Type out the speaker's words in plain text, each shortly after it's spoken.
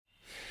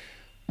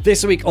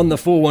This week on the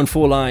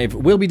 414 Live,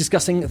 we'll be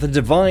discussing the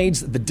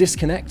divides, the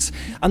disconnects,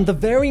 and the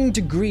varying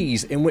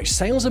degrees in which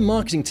sales and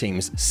marketing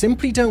teams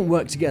simply don't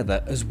work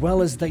together as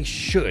well as they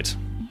should.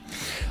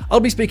 I'll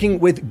be speaking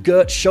with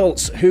Gert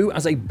Schultz, who,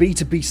 as a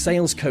B2B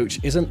sales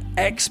coach, is an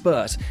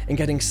expert in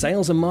getting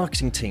sales and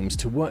marketing teams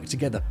to work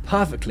together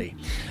perfectly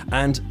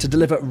and to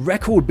deliver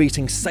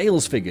record-beating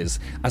sales figures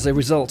as a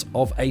result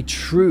of a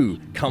true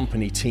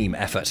company team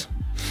effort.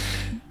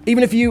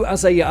 Even if you,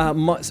 as a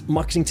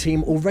marketing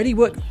team, already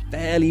work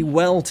fairly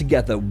well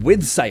together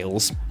with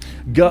sales,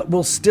 Gert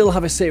will still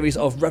have a series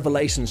of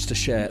revelations to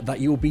share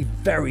that you will be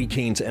very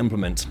keen to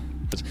implement.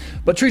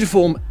 But true to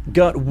form,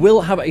 Gert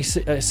will have a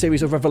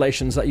series of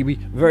revelations that you'll be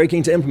very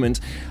keen to implement,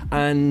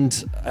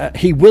 and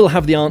he will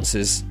have the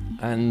answers,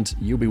 and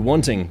you'll be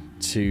wanting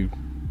to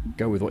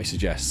go with what he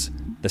suggests.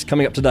 That's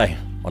coming up today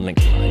on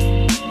LinkedIn Live.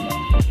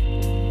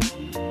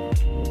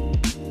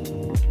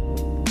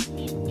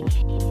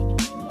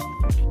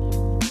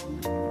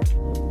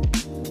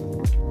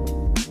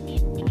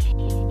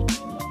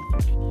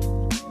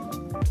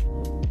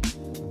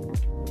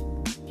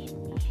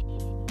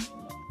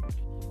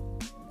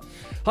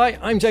 Hi,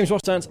 I'm James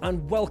Rostand,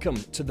 and welcome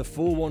to the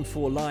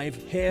 414 Live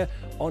here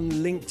on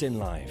LinkedIn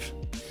Live.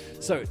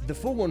 So, the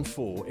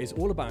 414 is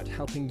all about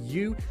helping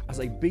you as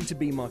a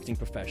B2B marketing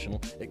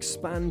professional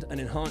expand and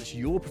enhance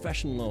your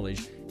professional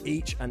knowledge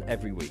each and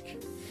every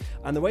week.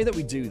 And the way that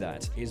we do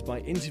that is by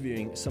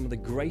interviewing some of the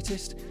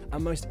greatest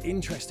and most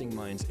interesting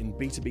minds in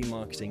B2B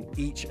marketing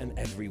each and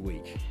every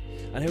week.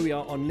 And here we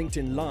are on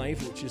LinkedIn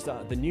Live, which is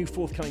the new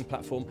forthcoming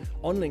platform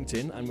on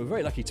LinkedIn, and we're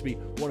very lucky to be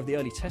one of the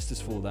early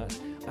testers for that.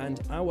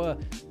 And our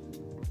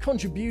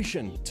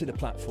contribution to the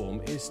platform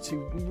is to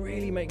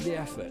really make the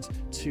effort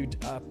to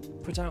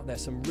put out there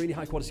some really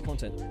high quality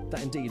content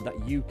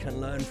that you can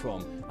learn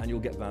from and you'll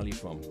get value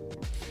from.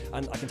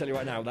 And I can tell you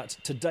right now that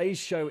today's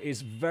show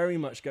is very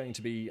much going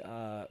to be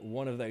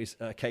one of those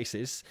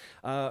cases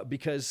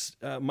because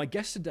my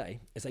guest today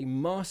is a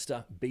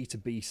master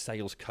B2B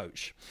sales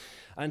coach.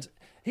 And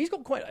he's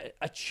got quite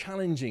a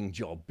challenging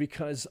job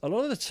because a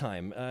lot of the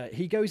time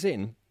he goes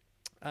in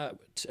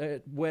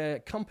where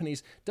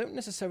companies don't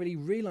necessarily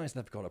realize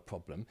they've got a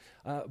problem,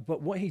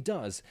 but what he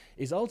does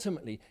is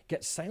ultimately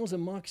get sales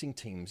and marketing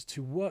teams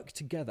to work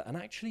together and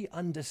actually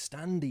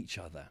understand each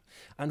other.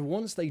 And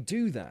once they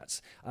do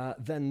that,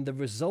 then the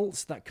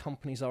results that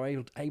companies are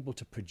able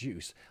to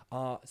produce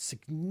are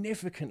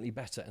significantly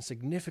better and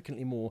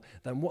significantly more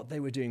than what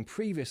they were doing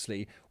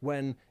previously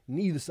when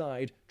neither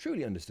side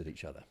truly understood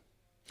each other.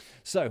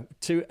 So,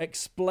 to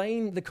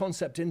explain the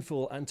concept in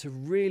full and to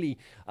really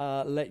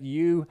let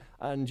you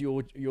and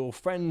your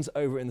friends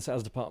over in the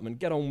sales department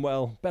get on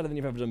well, better than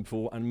you've ever done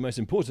before, and most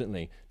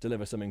importantly,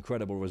 deliver some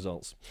incredible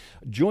results.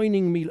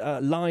 Joining me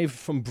live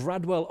from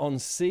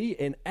Bradwell-on-Sea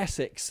in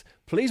Essex,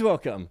 please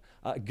welcome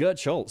Gert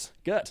Schultz.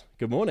 Gert,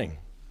 good morning.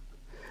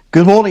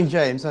 Good morning,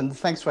 James, and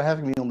thanks for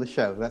having me on the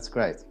show. That's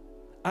great.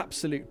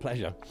 Absolute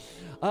pleasure.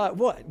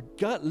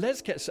 Gert,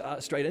 let's get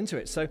straight into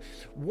it. So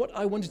what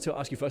I wanted to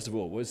ask you first of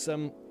all was,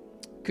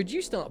 could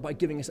you start by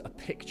giving us a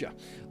picture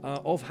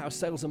of how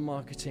sales and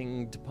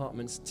marketing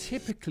departments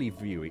typically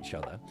view each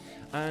other,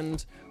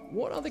 and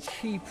what are the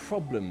key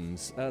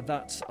problems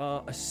that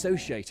are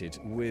associated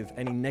with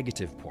any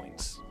negative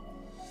points?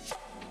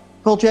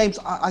 Well, James,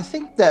 I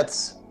think that,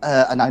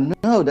 and I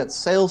know that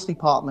sales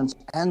departments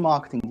and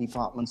marketing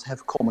departments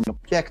have common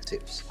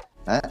objectives.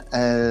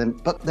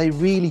 But they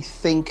really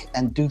think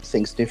and do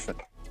things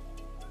differently.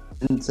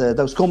 And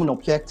those common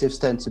objectives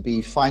tend to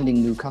be finding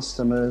new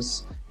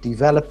customers,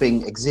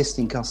 developing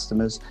existing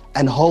customers,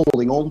 and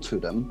holding on to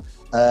them,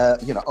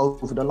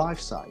 over the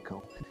life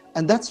cycle.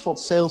 And that's what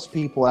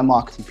salespeople and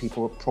marketing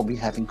people probably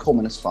have in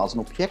common as far as an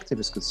objective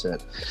is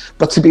concerned.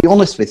 But to be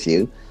honest with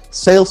you,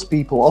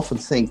 salespeople often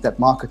think that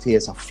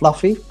marketeers are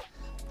fluffy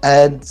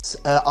and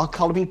are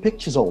coloring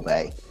pictures all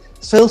day.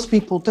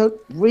 Salespeople don't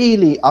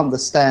really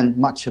understand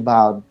much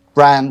about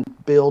brand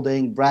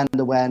building, brand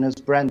awareness,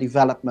 brand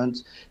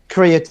development,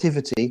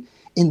 creativity.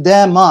 In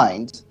their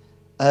mind,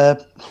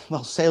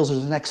 sales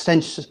is an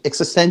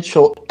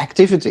existential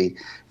activity.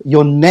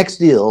 Your next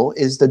deal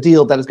is the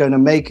deal that is going to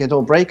make it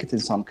or break it in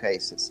some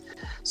cases.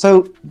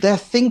 So their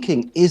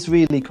thinking is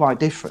really quite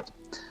different.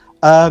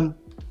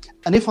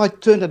 And if I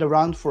turn it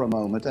around for a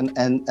moment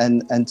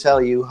and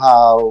tell you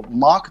how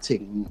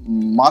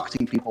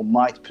marketing people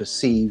might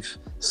perceive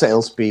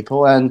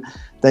salespeople, and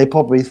they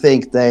probably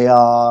think they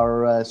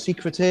are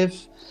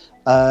secretive,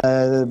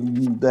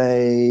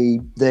 they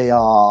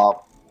are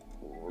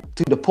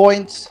to the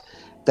point,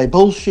 they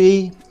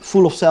bullshit,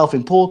 full of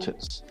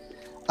self-importance.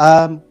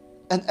 And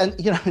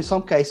in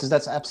some cases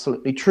that's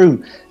absolutely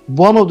true.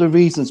 One of the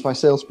reasons why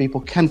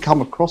salespeople can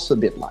come across a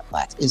bit like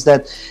that is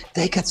that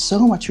they get so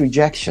much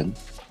rejection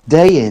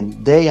day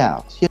in, day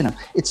out.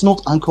 It's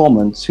not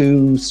uncommon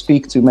to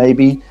speak to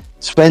maybe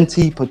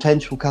 20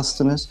 potential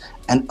customers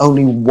and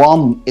only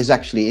one is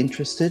actually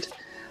interested.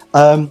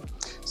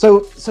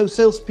 So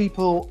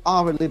salespeople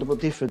are a little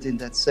bit different in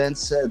that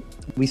sense.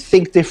 We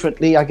think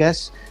differently, I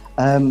guess.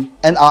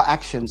 And our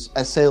actions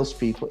as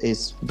salespeople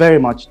is very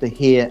much the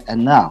here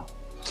and now.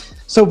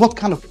 So what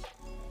kind of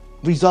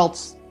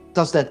results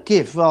does that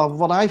give? Well,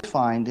 what I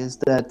find is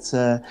that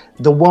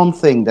the one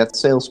thing that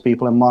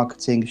salespeople and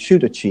marketing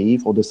should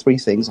achieve, or the three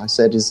things I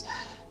said, is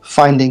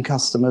finding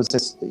customers,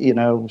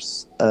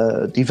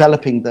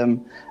 developing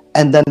them,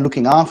 and then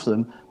looking after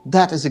them.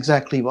 That is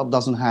exactly what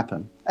doesn't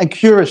happen. And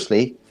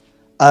curiously,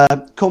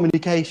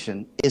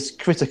 communication is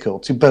critical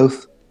to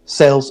both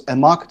sales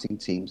and marketing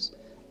teams,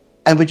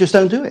 and we just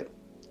don't do it.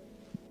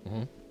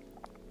 Mm-hmm.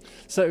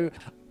 So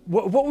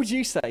what would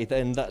you say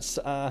then that's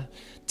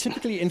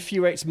typically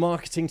infuriates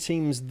marketing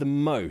teams the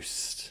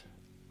most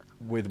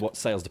with what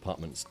sales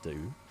departments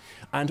do,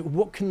 and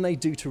what can they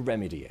do to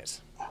remedy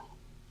it?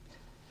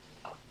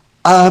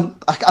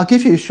 I'll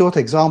give you a short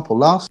example.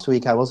 Last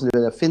week I was with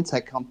a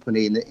fintech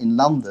company in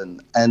London,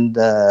 and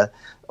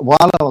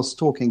while I was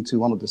talking to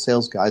one of the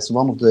sales guys,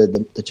 one of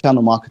the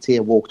channel marketeer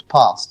walked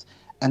past,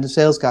 and the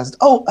sales guy said,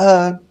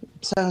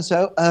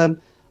 so-and-so,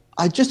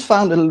 I just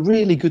found a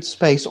really good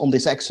space on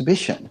this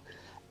exhibition,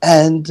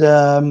 and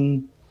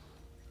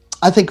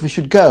I think we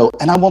should go,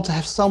 and I want to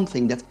have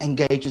something that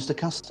engages the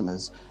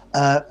customers.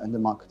 And the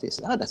marketer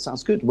said, that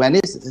sounds good. When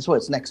is it? Well,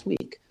 it's next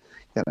week.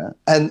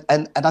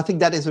 And I think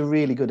that is a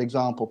really good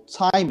example.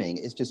 Timing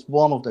is just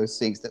one of those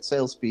things that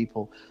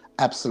salespeople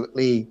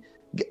absolutely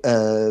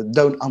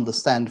don't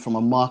understand from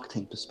a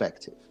marketing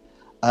perspective.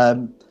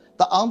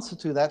 The answer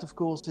to that, of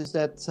course, is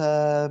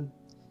that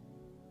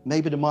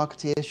maybe the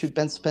marketeer should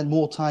then spend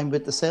more time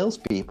with the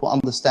salespeople,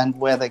 understand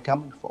where they're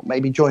coming from,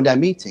 maybe join their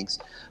meetings.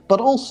 But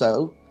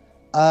also,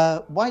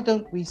 why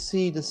don't we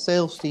see the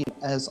sales team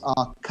as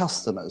our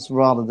customers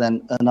rather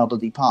than another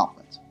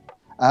department?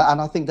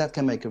 And I think that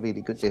can make a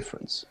really good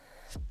difference.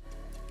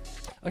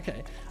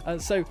 Okay,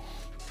 so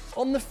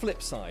on the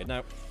flip side,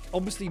 now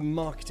obviously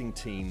marketing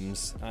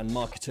teams and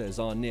marketers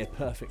are near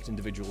perfect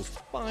individuals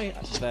by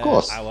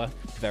our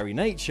very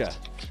nature.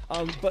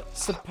 But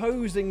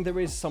supposing there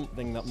is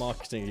something that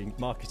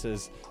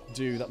marketers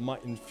do that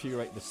might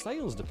infuriate the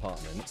sales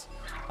department,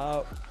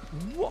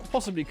 what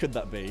possibly could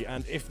that be?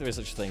 And if there is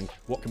such a thing,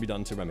 what can be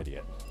done to remedy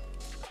it?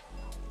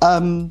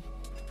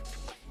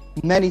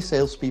 Many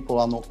salespeople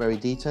are not very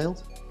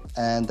detailed,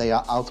 and they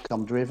are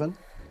outcome driven.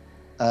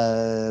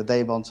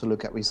 They want to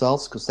look at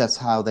results because that's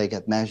how they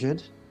get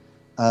measured.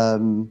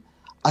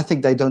 I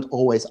think they don't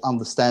always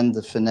understand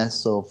the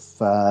finesse of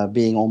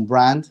being on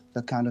brand,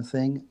 that kind of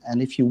thing.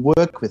 And if you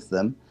work with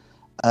them,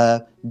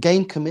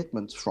 gain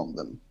commitments from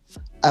them,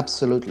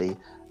 absolutely.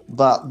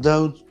 But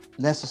don't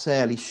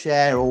necessarily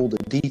share all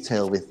the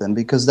detail with them,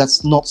 because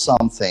that's not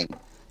something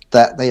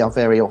that they are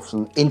very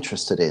often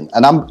interested in.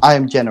 And I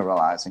am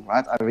generalizing,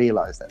 right? I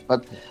realize that.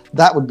 But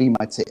that would be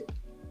my tip.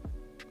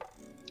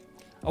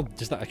 Oh,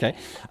 just that, okay.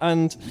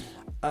 And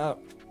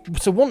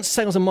so once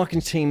sales and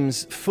marketing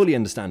teams fully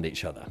understand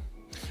each other,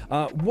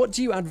 what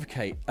do you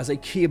advocate as a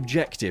key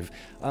objective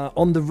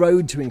on the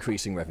road to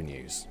increasing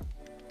revenues?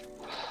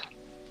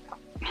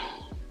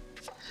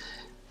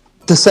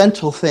 The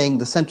central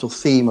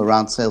theme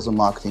around sales and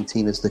marketing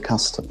team is the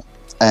customer.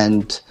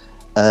 And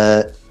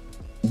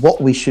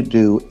what we should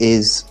do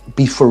is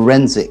be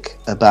forensic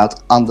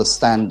about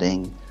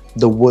understanding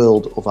the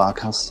world of our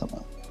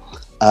customer.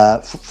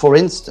 For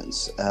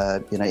instance,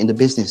 in the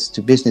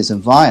business-to-business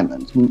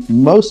environment,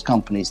 most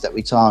companies that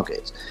we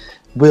target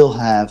will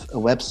have a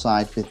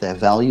website with their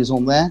values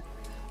on there,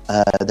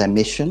 their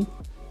mission,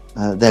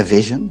 their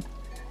vision.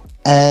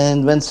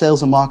 And when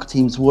sales and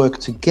marketing teams work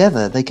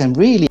together, they can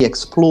really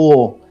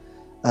explore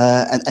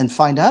and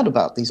find out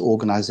about these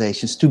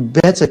organizations to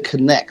better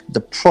connect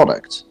the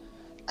product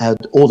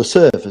or the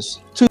service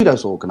to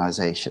those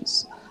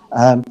organizations.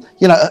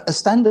 A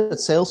standard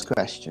sales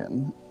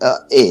question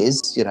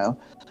is,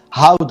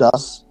 how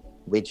does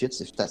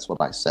widgets, if that's what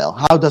I sell,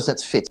 how does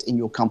that fit in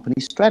your company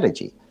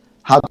strategy?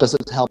 How does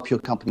it help your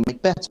company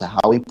make better?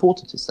 How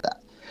important is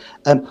that?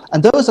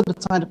 And those are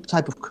the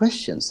type of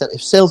questions that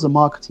if sales and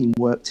marketing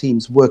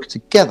teams work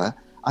together,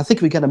 I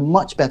think we get a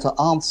much better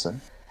answer.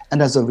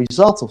 And as a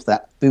result of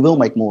that, we will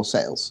make more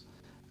sales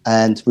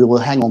and we will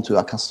hang on to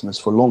our customers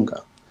for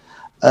longer.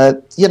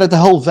 The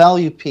whole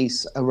value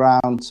piece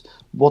around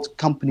what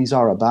companies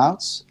are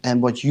about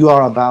and what you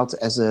are about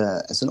as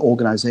an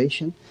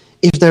organization,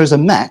 if there is a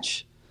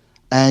match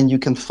and you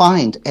can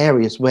find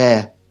areas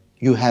where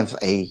you have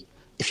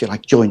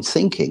joint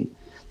thinking,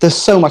 there's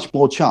so much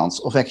more chance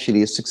of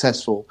actually a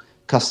successful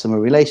customer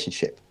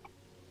relationship.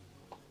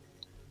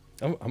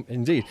 Oh,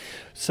 indeed.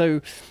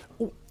 So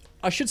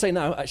I should say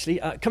now, actually,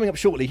 coming up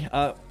shortly,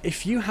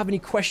 if you have any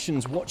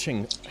questions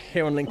watching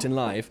here on LinkedIn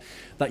Live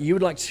that you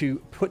would like to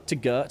put to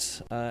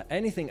Gert,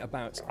 anything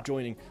about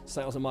joining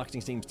sales and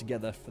marketing teams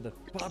together for the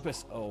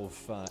purpose of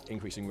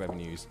increasing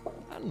revenues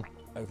and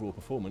overall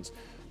performance,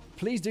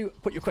 please do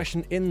put your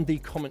question in the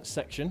comments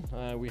section.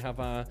 We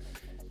have our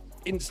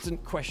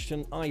instant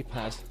question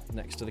iPad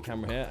next to the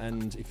camera here,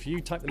 and if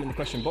you type them in the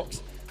question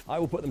box, I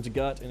will put them to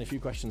Gert in a few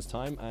questions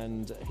time,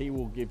 and he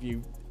will give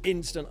you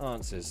instant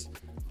answers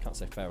Can't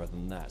say fairer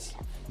than that.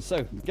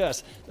 So,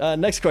 Gert,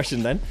 next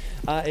question then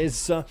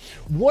is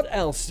what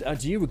else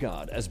do you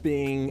regard as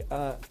being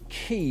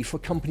key for a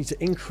company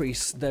to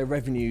increase their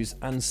revenues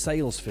and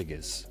sales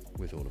figures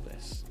with all of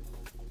this?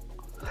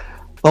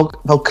 Well,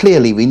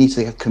 clearly we need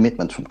to have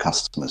commitment from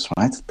customers,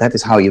 right? That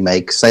is how you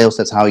make sales.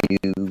 That's how you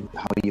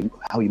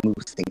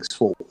move things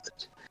forward.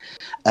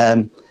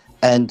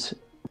 And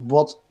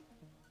what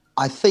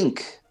I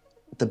think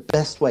the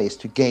best way is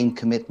to gain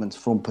commitment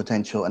from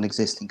potential and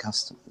existing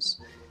customers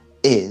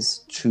is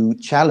to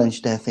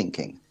challenge their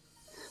thinking.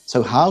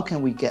 So how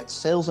can we get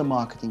sales and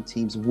marketing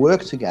teams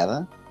work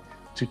together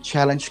to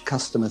challenge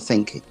customer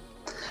thinking?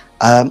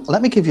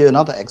 Let me give you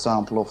another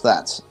example of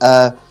that.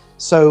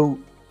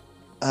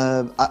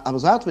 I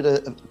was out with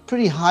a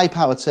pretty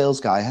high-powered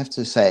sales guy, I have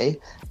to say,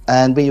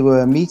 and we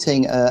were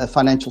meeting a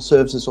financial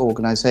services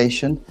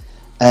organization.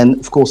 And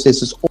of course,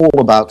 this is all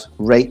about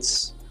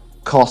rates,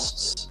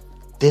 costs,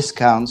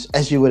 discounts,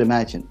 as you would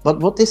imagine. But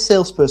what this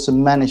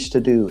salesperson managed to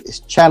do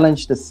is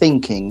challenge the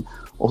thinking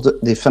of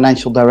the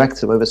financial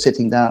director we were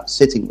sitting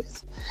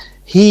with.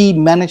 He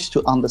managed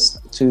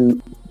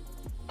to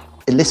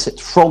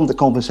elicit from the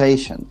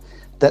conversation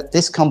that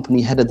this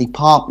company had a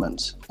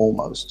department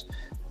almost.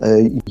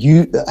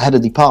 You had a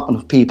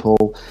department of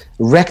people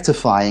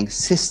rectifying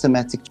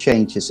systematic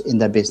changes in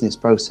their business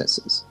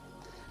processes.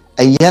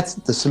 And yet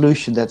the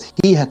solution that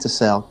he had to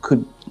sell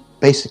could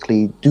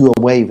basically do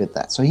away with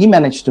that. So he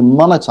managed to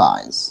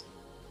monetize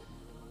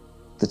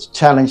the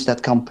challenge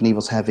that company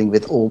was having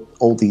with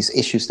all these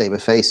issues they were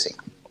facing.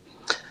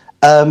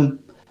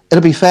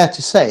 It'll be fair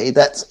to say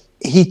that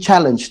he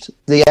challenged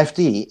the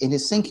FD in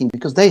his thinking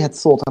because they had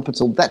thought up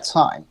until that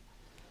time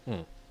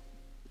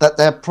that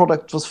their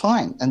product was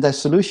fine and their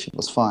solution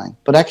was fine.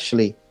 But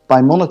actually,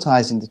 by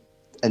monetizing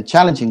and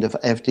challenging the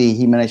FD,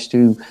 he managed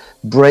to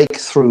break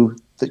through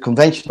the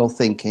conventional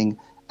thinking,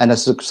 and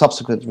as a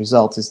subsequent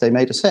result is they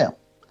made a sale.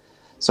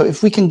 So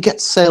if we can get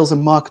sales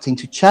and marketing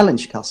to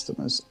challenge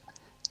customers,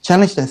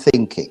 challenge their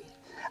thinking.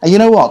 And you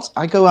know what?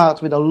 I go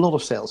out with a lot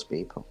of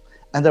salespeople,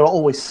 and there are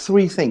always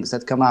three things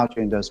that come out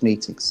during those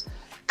meetings.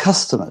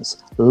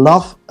 Customers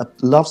loves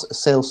a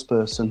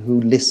salesperson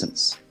who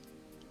listens.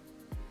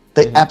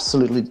 They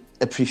absolutely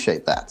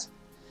appreciate that.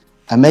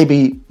 And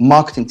maybe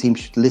marketing teams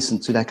should listen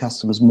to their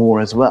customers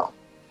more as well.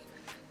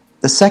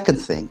 The second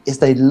thing is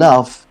they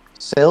love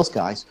sales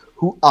guys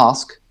who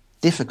ask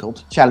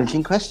difficult,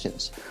 challenging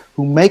questions,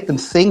 who make them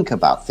think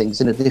about things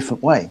in a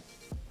different way.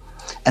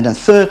 And then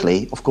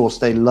thirdly, of course,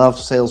 they love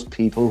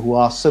salespeople who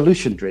are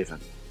solution-driven.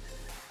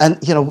 And,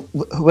 you know,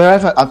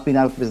 wherever I've been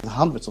out with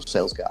hundreds of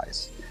sales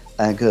guys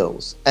and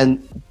girls,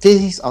 and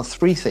these are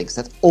three things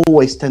that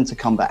always tend to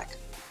come back.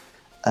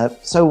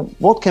 So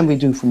what can we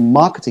do from a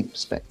marketing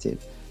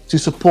perspective to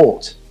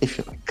support, if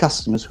you like,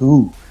 customers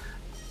who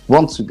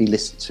want to be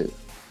listened to,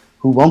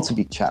 who want to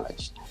be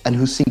challenged, and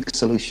who seek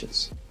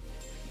solutions?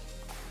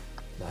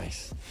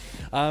 Nice.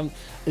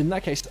 In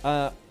that case,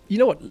 you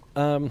know what?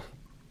 I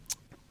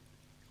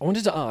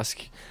wanted to ask,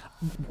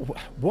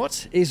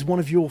 what is one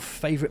of your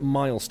favourite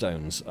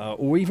milestones,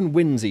 or even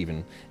wins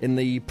even, in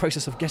the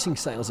process of getting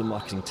sales and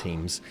marketing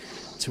teams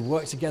to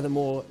work together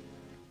more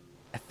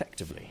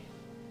effectively?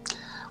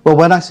 Well,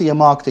 when I see a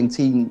marketing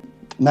team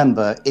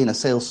member in a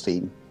sales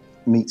team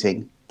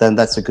meeting, then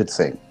that's a good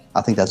thing. I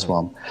think that's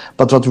one.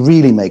 But what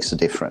really makes a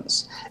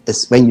difference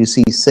is when you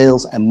see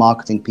sales and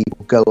marketing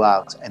people go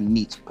out and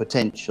meet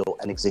potential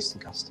and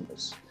existing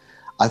customers.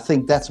 I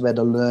think that's where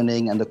the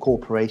learning and the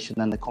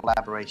cooperation and the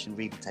collaboration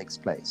really takes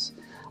place.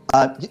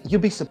 You'd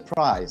be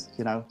surprised,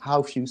 you know,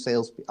 how few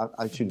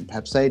I shouldn't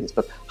perhaps say this,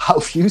 but how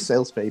few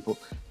salespeople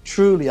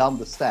truly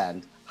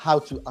understand how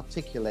to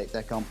articulate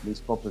their company's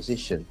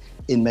proposition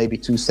in maybe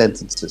 2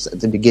 sentences at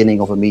the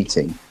beginning of a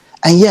meeting.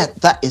 And yet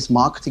that is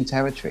marketing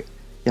territory.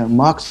 You know,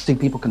 marketing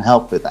people can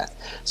help with that.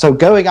 So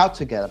going out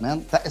together,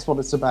 man, that is what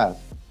it's about.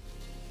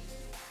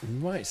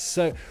 Right.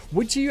 So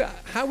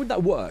how would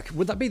that work?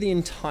 Would that be the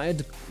entire,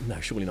 no,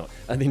 surely not,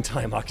 the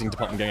entire marketing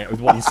department going out with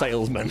one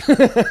salesman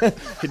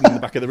hidden in the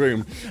back of the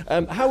room?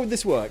 How would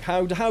this work?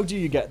 How do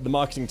you get the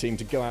marketing team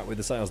to go out with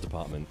the sales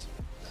department?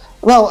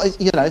 Well,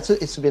 you know,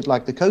 it's a bit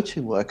like the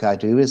coaching work I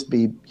do.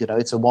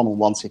 It's a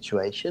one-on-one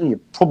situation.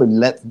 You probably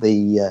let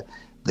the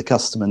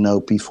customer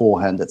know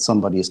beforehand that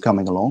somebody is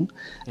coming along,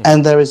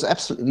 and there is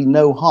absolutely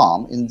no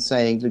harm in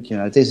saying, look, you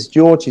know, this is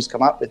George. He's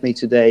come out with me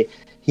today.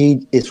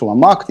 He is from our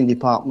marketing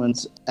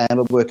department, and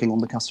we're working on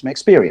the customer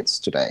experience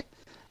today.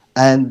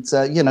 And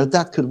you know,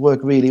 that could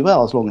work really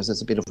well as long as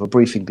there's a bit of a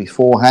briefing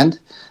beforehand,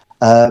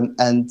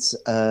 and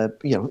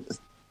you know,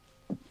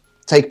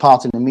 take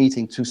part in the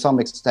meeting to some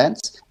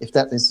extent if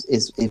that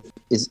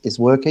is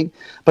working.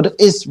 But it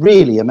is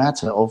really a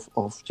matter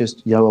of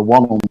just, you know, a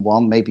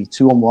one-on-one, maybe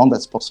 2-on-1,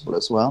 that's possible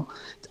as well.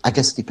 I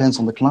guess it depends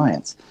on the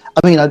client.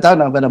 I mean, I don't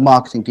know whether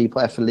marketing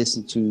people ever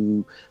listen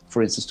to,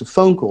 for instance, to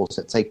phone calls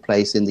that take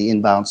place in the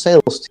inbound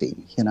sales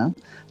team,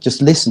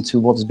 just listen to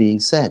what's being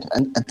said.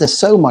 And there's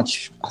so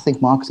much I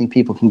think marketing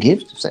people can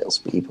give to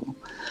salespeople.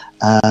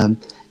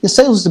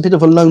 Sales is a bit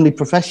of a lonely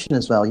profession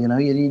as well.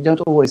 You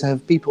don't always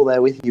have people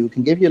there with you who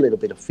can give you a little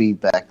bit of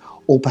feedback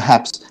or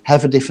perhaps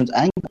have a different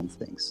angle on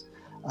things.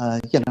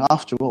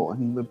 After all, I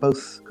mean, we're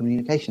both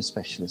communication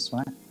specialists,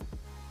 right?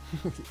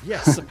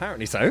 Yes,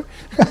 apparently so.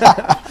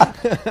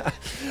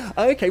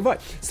 Okay, right.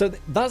 So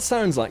that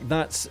sounds like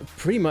that's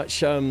pretty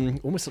much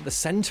almost at the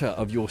center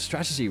of your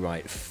strategy,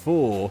 right,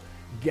 for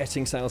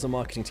getting sales and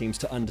marketing teams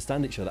to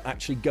understand each other,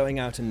 actually going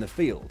out in the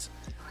field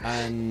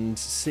and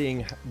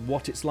seeing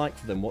what it's like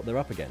for them, what they're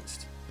up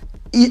against.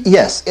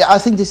 Yes, I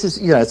think this is,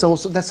 it's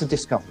also, that's a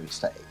discovery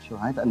stage,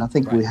 right? And I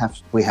think we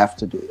have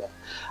to do that.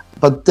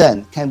 But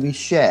then, can we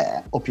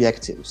share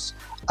objectives?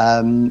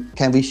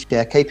 Can we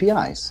share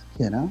KPIs?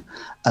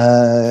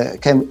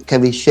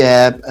 Can we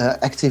share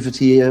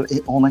activity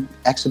on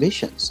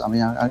exhibitions? I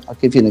mean, I'll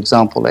give you an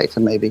example later,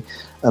 maybe,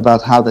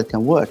 about how that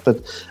can work. But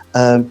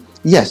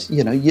yes,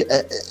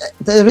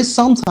 there is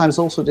sometimes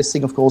also this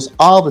thing, of course,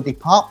 are the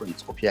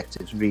department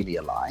objectives really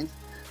aligned?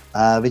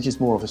 Which is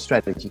more of a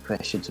strategy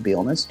question, to be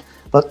honest.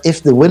 But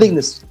if the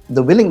willingness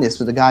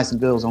for the guys and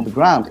girls on the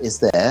ground is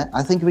there,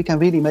 I think we can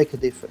really make a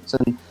difference.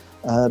 And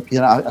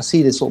I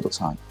see this all the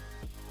time.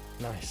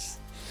 Nice.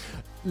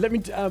 Let me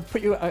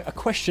put you a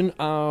question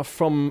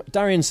from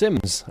Darian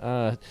Sims,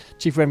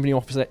 Chief Revenue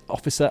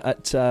Officer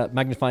at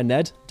Magnify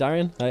Ned.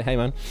 Darian, hey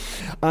man.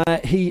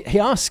 He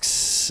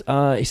asks,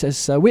 he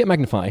says, we at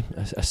Magnify,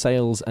 a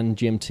sales and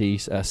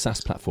GMT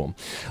SaaS platform,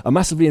 are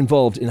massively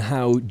involved in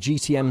how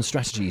GTM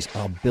strategies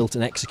are built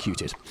and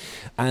executed.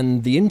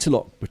 And the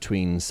interlock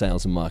between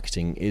sales and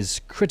marketing is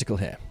critical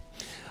here.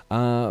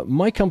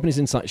 My company's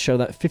insights show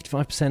that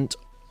 55%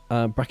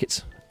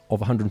 brackets of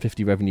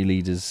 150 revenue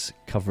leaders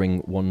covering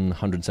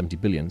 170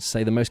 billion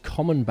say the most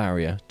common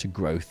barrier to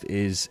growth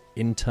is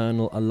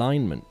internal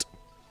alignment.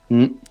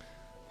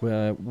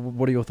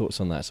 What are your thoughts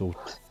on that? Or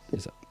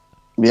is that...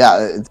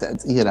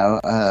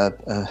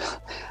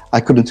 I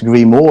couldn't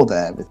agree more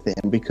there with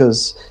him,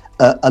 because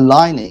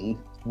aligning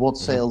what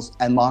sales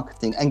and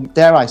marketing, and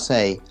dare I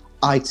say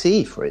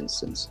IT, for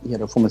instance,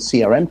 from a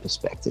CRM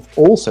perspective,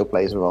 also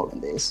plays a role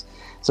in this.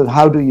 So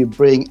how do you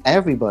bring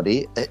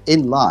everybody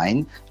in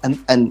line,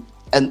 and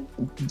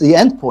the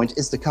end point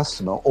is the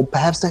customer, or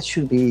perhaps that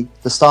should be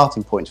the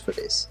starting point for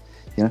this.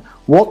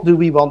 What do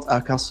we want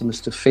our customers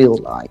to feel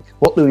like?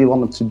 What do we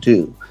want them to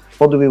do?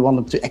 What do we want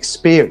them to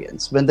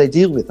experience when they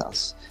deal with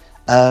us?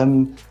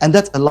 And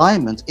that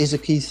alignment is a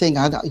key thing.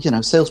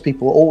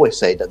 Salespeople will always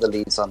say that the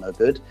leads are no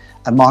good,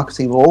 and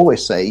marketing will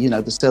always say,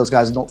 the sales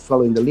guys are not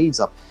following the leads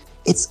up.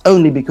 It's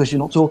only because you're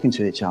not talking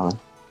to each other.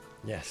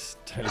 Yes,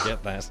 totally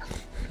get that.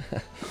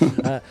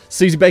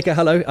 Susie Baker,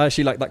 hello.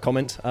 She liked that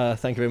comment.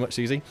 Thank you very much,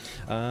 Susie.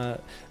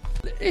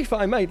 If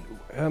I may,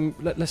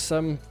 let's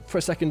for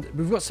a second,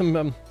 we've got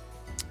some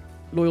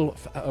loyal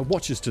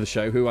watchers to the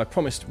show who I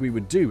promised we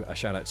would do a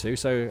shout out to.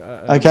 So,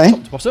 okay.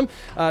 Top to bottom,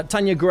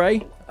 Tanya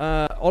Gray,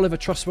 Oliver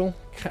Trustwell,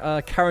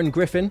 Karen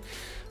Griffin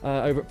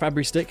over at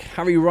Fabry Stick,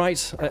 Harry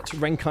Wright at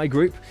Renkai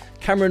Group,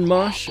 Cameron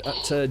Marsh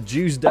at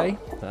Jews Day,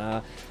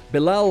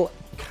 Bilal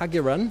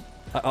Kagiran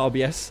at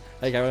RBS.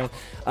 Hey,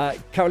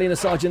 Carolina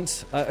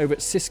Sargent over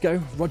at Cisco,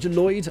 Roger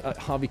Lloyd at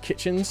Harvey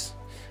Kitchens,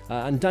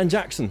 and Dan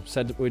Jackson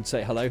said we'd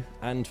say hello.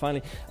 And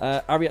finally,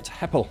 Ariette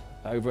Heppel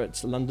over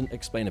at London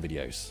Explainer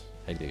Videos.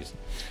 Hey, dudes.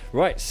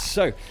 Right,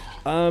 so,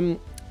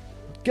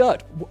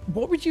 Gert,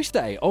 what would you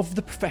say of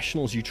the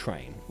professionals you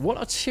train? What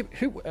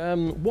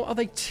are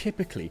they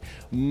typically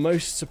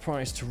most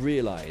surprised to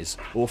realise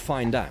or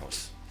find out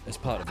as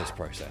part of this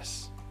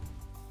process?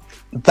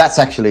 That's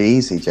actually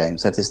easy,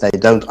 James. That is, they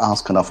don't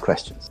ask enough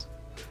questions.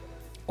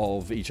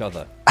 Of each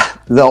other?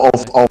 No,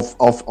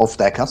 of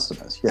their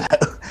customers,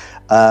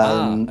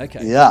 okay.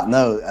 Yeah,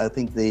 no, I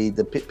think the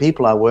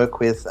people I work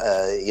with,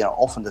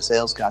 often the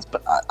sales guys,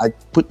 but I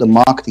put the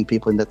marketing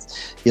people in that,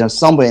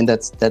 somewhere in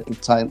that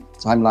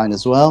timeline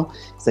as well.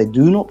 They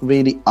do not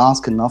really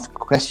ask enough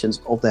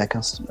questions of their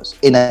customers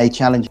in a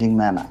challenging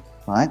manner,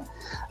 right?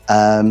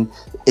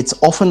 It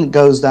often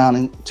goes down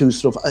into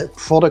sort of a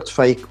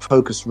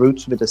product-focused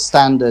route with a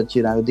standard,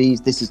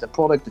 this is the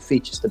product, the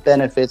features, the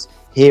benefits,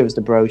 here is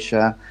the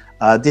brochure,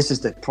 this is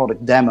the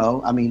product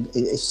demo. I mean,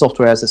 it's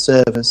software as a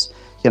service.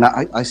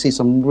 I see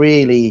some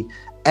really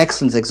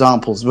excellent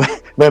examples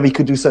where we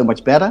could do so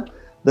much better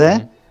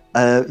there,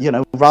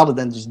 rather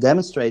than just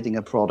demonstrating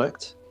a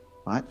product,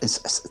 right?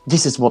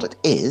 This is what it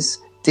is,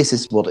 this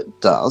is what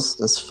it does,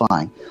 that's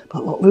fine.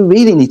 But what we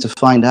really need to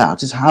find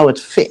out is how it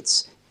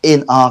fits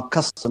in our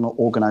customer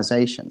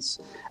organizations.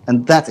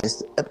 And that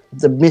is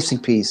the missing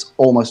piece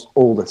almost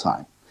all the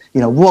time.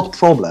 What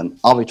problem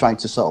are we trying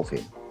to solve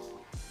here?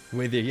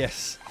 With you,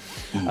 yes.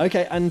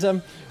 Okay,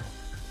 and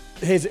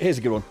here's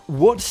a good one.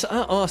 What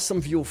are some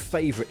of your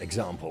favourite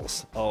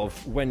examples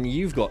of when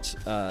you've got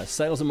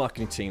sales and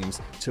marketing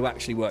teams to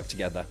actually work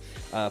together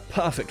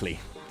perfectly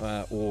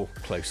or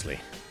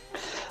closely?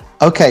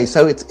 Okay,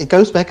 so it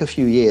goes back a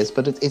few years,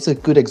 but it's a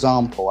good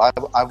example.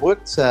 I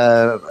worked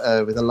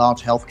with a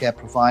large healthcare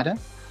provider,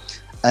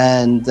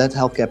 and that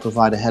healthcare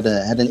provider had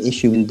an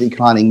issue in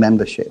declining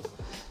membership.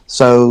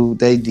 So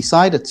they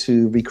decided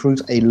to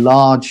recruit a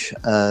large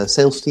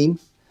sales team,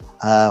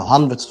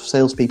 hundreds of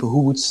salespeople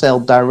who would sell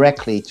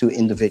directly to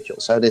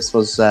individuals. So this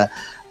was a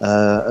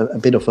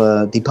bit of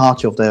a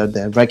departure of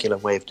their regular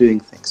way of doing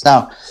things.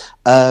 Now,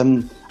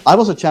 I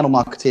was a channel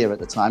marketeer at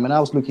the time, and I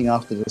was looking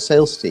after the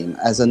sales team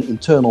as an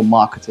internal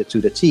marketer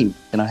to the team,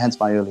 hence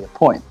my earlier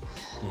point.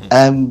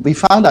 And we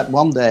found out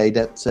one day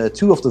that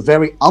two of the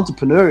very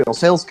entrepreneurial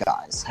sales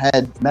guys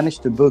had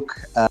managed to book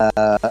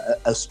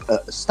a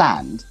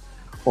stand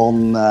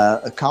on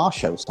a car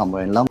show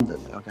somewhere in London.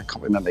 I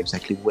can't remember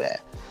exactly where.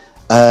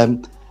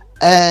 And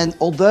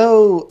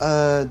although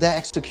their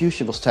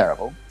execution was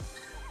terrible,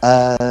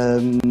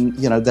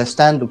 their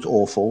stand looked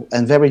awful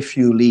and very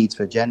few leads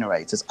were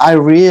generated, I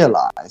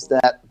realized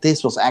that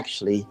this was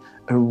actually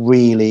a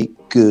really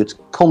good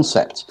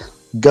concept.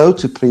 Go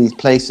to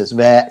places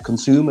where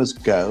consumers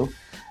go.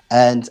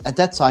 And at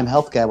that time,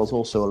 healthcare was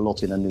also a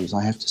lot in the news,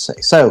 I have to say.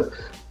 So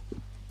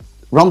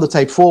run the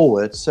tape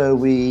forward. So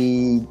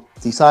we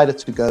decided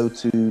to go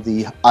to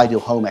the Ideal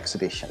Home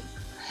exhibition.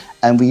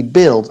 And we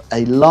built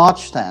a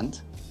large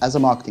stand as a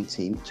marketing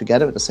team,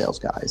 together with the sales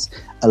guys,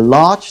 a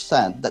large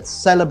stand that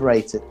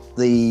celebrated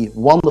the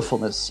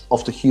wonderfulness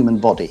of the human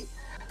body.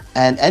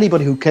 And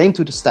anybody who came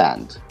to the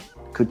stand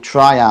could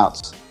try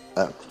out,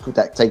 could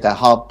take their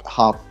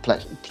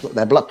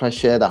their blood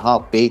pressure, their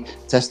heartbeat,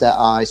 test their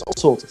eyes, all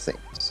sorts of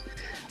things.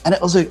 And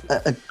it was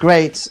a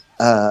great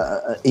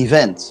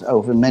event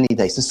over many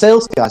days. The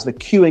sales guys were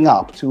queuing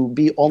up to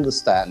be on the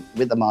stand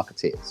with the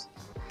marketeers.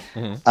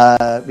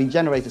 We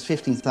generated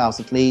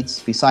 15,000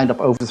 leads. We signed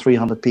up over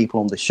 300 people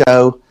on the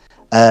show.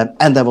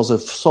 And there was a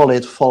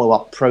solid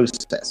follow-up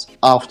process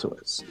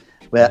afterwards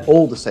where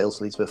all the sales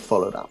leads were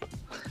followed up.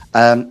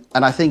 And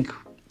I think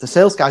the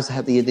sales guys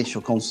had the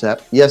initial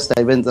concept. Yes,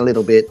 they went a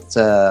little bit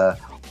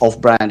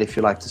off-brand, if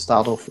you like, to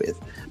start off with.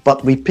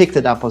 But we picked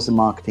it up as a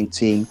marketing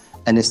team.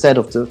 And instead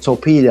of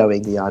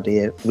torpedoing the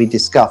idea, we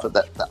discovered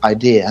that the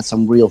idea had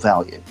some real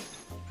value.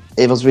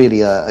 It was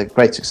really a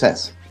great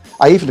success.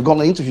 I even got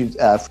an interview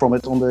from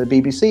it on the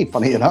BBC,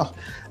 funny enough.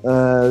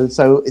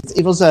 So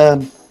it was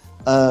an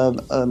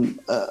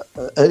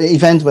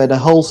event where the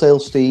whole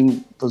sales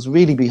team was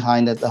really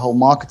behind it. The whole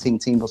marketing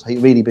team was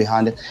really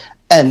behind it.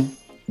 And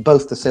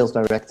both the sales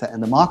director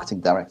and the marketing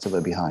director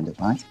were behind it,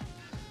 right?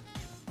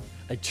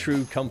 A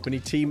true company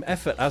team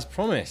effort, as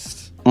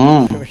promised.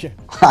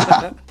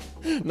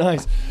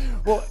 Nice.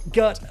 Well,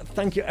 Gert,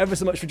 thank you ever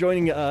so much for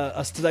joining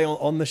us today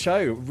on the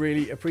show.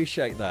 Really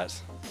appreciate that.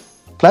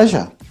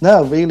 Pleasure.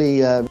 No,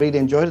 really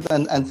enjoyed it.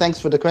 And thanks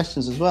for the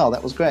questions as well.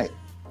 That was great.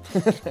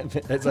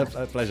 It's a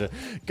pleasure.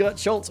 Gert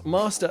Schultz,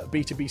 Master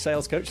B2B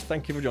Sales Coach.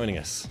 Thank you for joining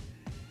us.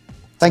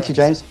 Thank you,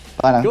 James.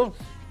 Bye now. Cool.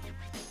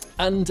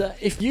 And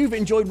if you've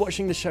enjoyed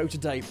watching the show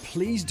today,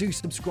 please do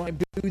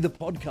subscribe to the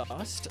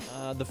podcast,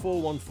 The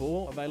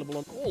 414, available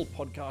on all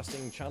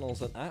podcasting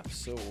channels and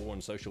apps or on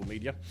social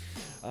media.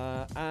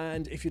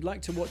 And if you'd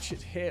like to watch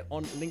it here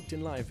on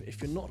LinkedIn Live,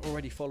 if you're not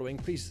already following,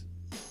 please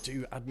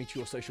do add me to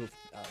your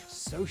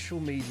social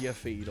media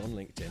feed on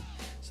LinkedIn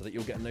so that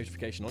you'll get a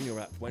notification on your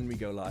app when we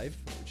go live,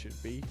 which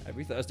should be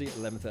every Thursday at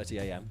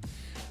 11:30 a.m.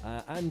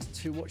 And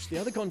to watch the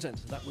other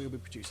content that we'll be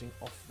producing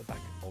off the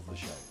back of the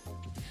show.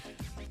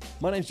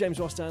 My name's James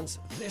Rostance.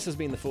 This has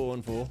been The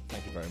 414.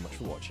 Thank you very much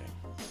for watching.